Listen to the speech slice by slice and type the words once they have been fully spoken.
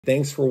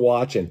Thanks for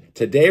watching.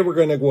 Today we're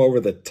going to go over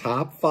the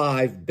top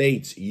 5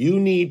 baits you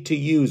need to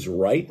use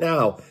right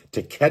now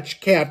to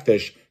catch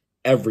catfish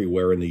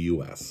everywhere in the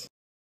U.S.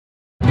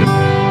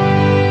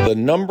 The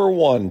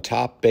 #1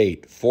 top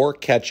bait for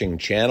catching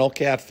channel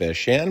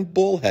catfish and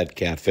bullhead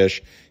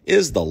catfish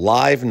is the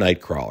live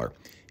nightcrawler.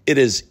 It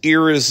is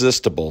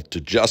irresistible to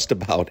just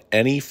about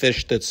any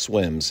fish that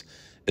swims,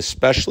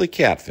 especially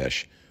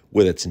catfish,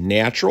 with its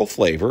natural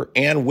flavor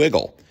and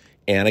wiggle.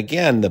 And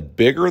again, the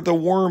bigger the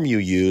worm you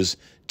use,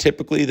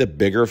 typically the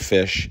bigger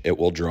fish it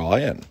will draw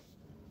in.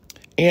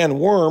 And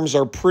worms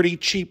are pretty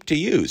cheap to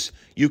use.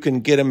 You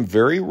can get them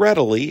very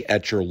readily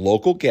at your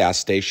local gas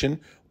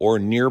station or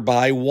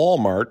nearby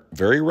Walmart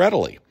very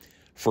readily.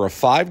 For a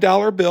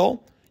 $5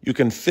 bill, you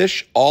can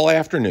fish all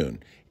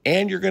afternoon,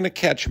 and you're going to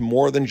catch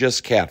more than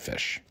just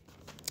catfish.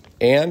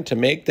 And to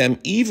make them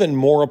even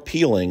more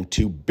appealing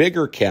to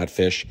bigger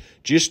catfish,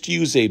 just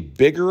use a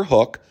bigger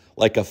hook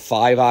like a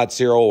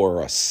 5/0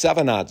 or a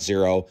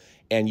 7/0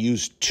 and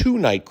use 2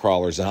 night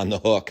crawlers on the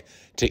hook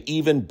to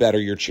even better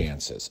your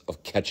chances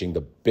of catching the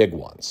big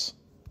ones.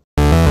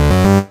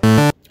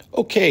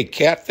 Okay,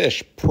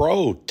 Catfish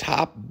Pro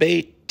top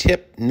bait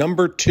tip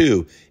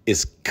 #2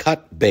 is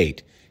cut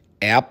bait.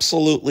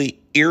 Absolutely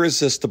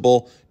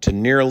irresistible to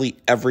nearly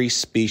every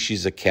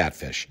species of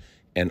catfish.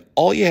 And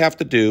all you have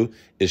to do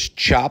is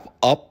chop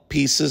up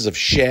pieces of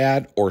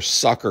shad or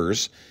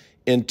suckers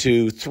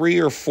into 3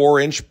 or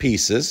 4 inch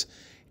pieces,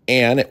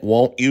 and it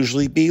won't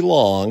usually be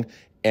long,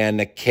 and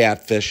the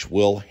catfish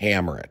will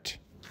hammer it.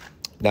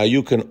 Now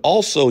you can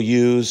also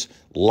use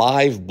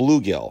live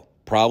bluegill,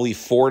 probably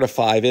 4 to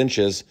 5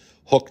 inches,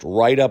 hooked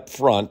right up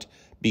front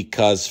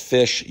because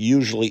fish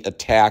usually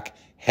attack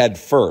head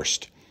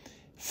first.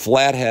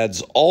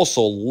 Flatheads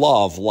also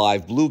love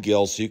live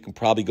bluegill, so you can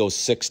probably go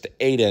 6 to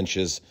 8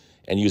 inches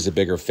and use a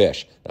bigger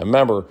fish. Now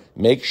remember,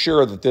 make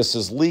sure that this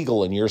is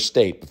legal in your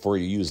state before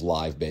you use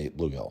live bait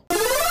bluegill.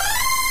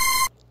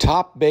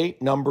 Top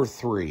bait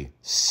 #3,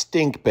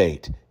 stink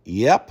bait.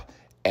 Yep,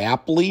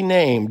 aptly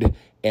named,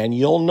 and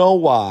you'll know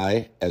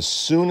why as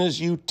soon as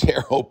you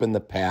tear open the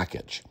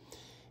package.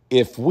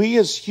 If we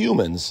as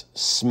humans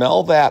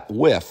smell that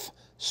whiff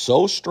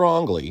so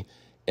strongly,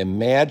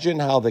 imagine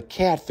how the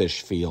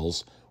catfish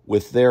feels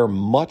with their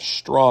much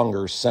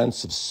stronger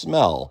sense of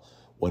smell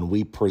when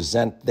we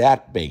present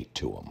that bait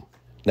to them.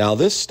 Now,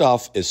 this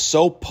stuff is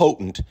so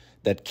potent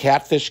that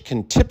catfish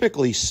can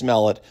typically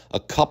smell it a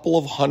couple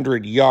of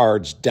 100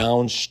 yards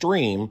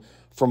downstream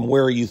from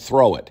where you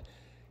throw it.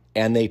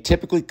 And they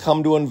typically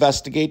come to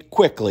investigate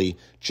quickly,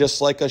 just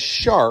like a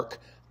shark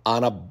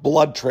on a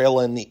blood trail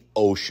in the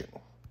ocean.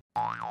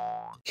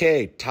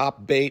 Okay,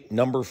 top bait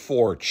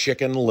 #4,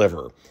 chicken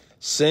liver.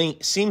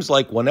 Seems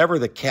like whenever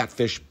the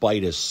catfish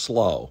bite is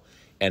slow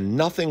and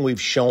nothing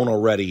we've shown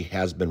already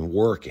has been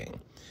working,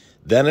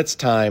 then it's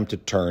time to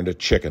turn to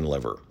chicken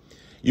liver.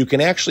 You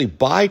can actually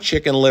buy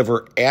chicken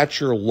liver at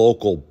your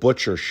local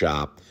butcher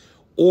shop,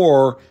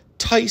 or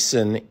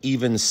Tyson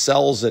even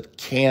sells it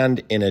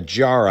canned in a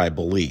jar, I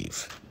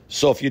believe.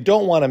 So if you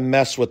don't want to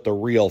mess with the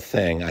real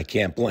thing, I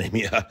can't blame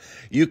you.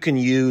 You can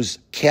use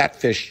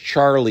Catfish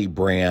Charlie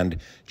brand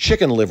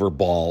chicken liver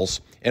balls,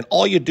 and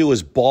all you do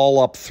is ball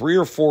up 3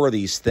 or 4 of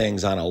these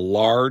things on a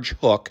large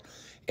hook,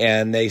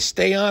 and they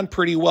stay on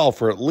pretty well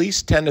for at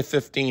least 10 to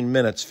 15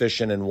 minutes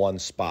fishing in one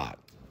spot.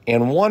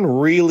 And one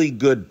really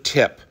good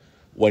tip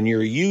when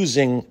you're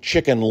using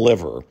chicken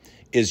liver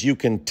is you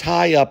can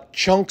tie up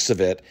chunks of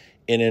it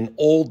in an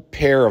old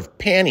pair of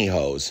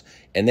pantyhose,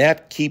 and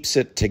that keeps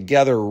it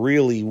together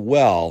really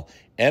well,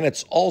 and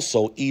it's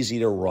also easy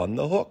to run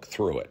the hook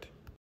through it.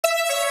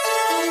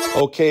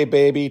 Okay,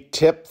 baby,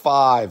 tip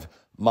 5.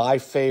 My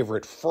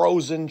favorite,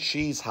 frozen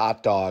cheese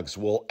hot dogs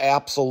will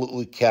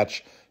absolutely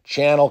catch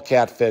channel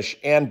catfish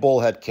and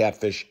bullhead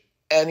catfish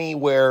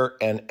anywhere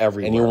and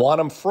everywhere. And you want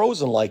them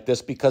frozen like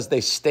this because they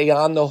stay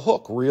on the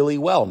hook really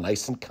well,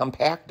 nice and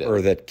compacted.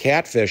 Or that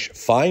catfish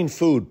find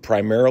food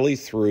primarily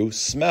through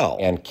smell.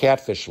 And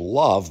catfish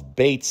love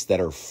baits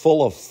that are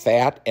full of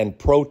fat and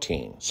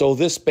protein. So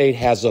this bait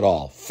has it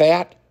all.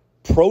 Fat,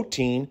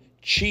 protein,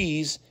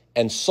 cheese,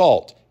 and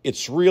salt.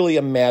 It's really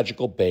a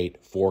magical bait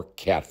for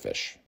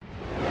catfish.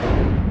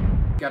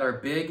 Got our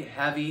big,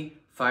 heavy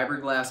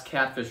fiberglass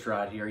catfish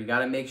rod here. You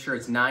gotta make sure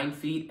it's 9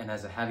 feet and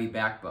has a heavy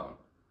backbone.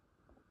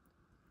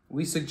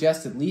 We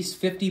suggest at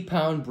least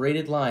 50-pound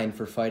braided line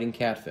for fighting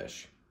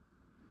catfish.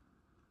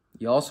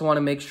 You also want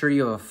to make sure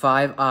you have a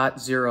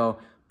 5/0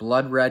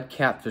 blood red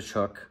catfish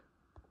hook.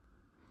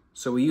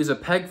 So we use a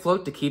peg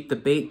float to keep the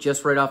bait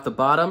just right off the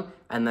bottom,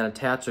 and then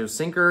attach a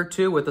sinker or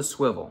 2 with a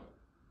swivel.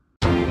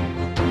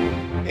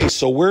 Hey,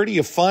 so where do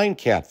you find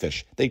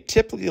catfish? They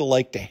typically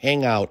like to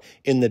hang out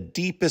in the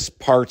deepest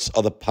parts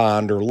of the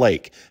pond or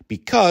lake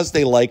because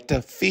they like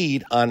to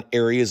feed on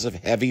areas of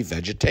heavy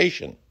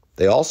vegetation.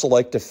 They also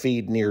like to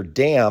feed near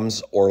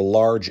dams or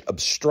large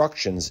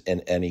obstructions in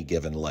any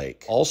given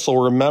lake. Also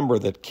remember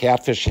that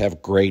catfish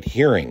have great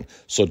hearing,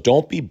 so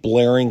don't be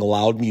blaring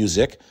loud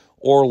music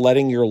or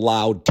letting your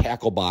loud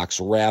tackle box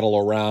rattle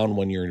around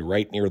when you're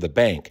right near the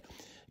bank.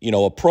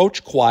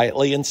 Approach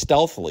quietly and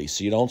stealthily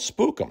so you don't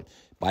spook them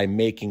by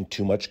making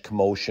too much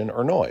commotion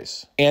or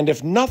noise. And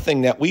if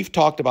nothing that we've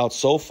talked about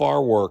so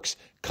far works,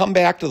 come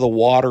back to the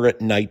water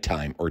at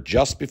nighttime or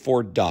just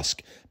before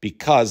dusk,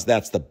 because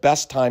that's the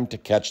best time to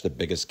catch the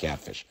biggest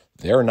catfish.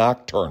 They're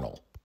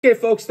nocturnal. Okay,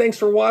 folks, thanks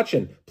for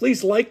watching.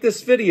 Please like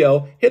this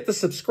video, hit the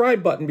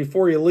subscribe button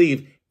before you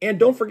leave, and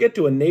don't forget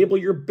to enable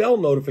your bell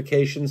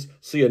notifications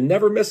so you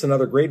never miss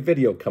another great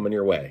video coming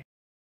your way.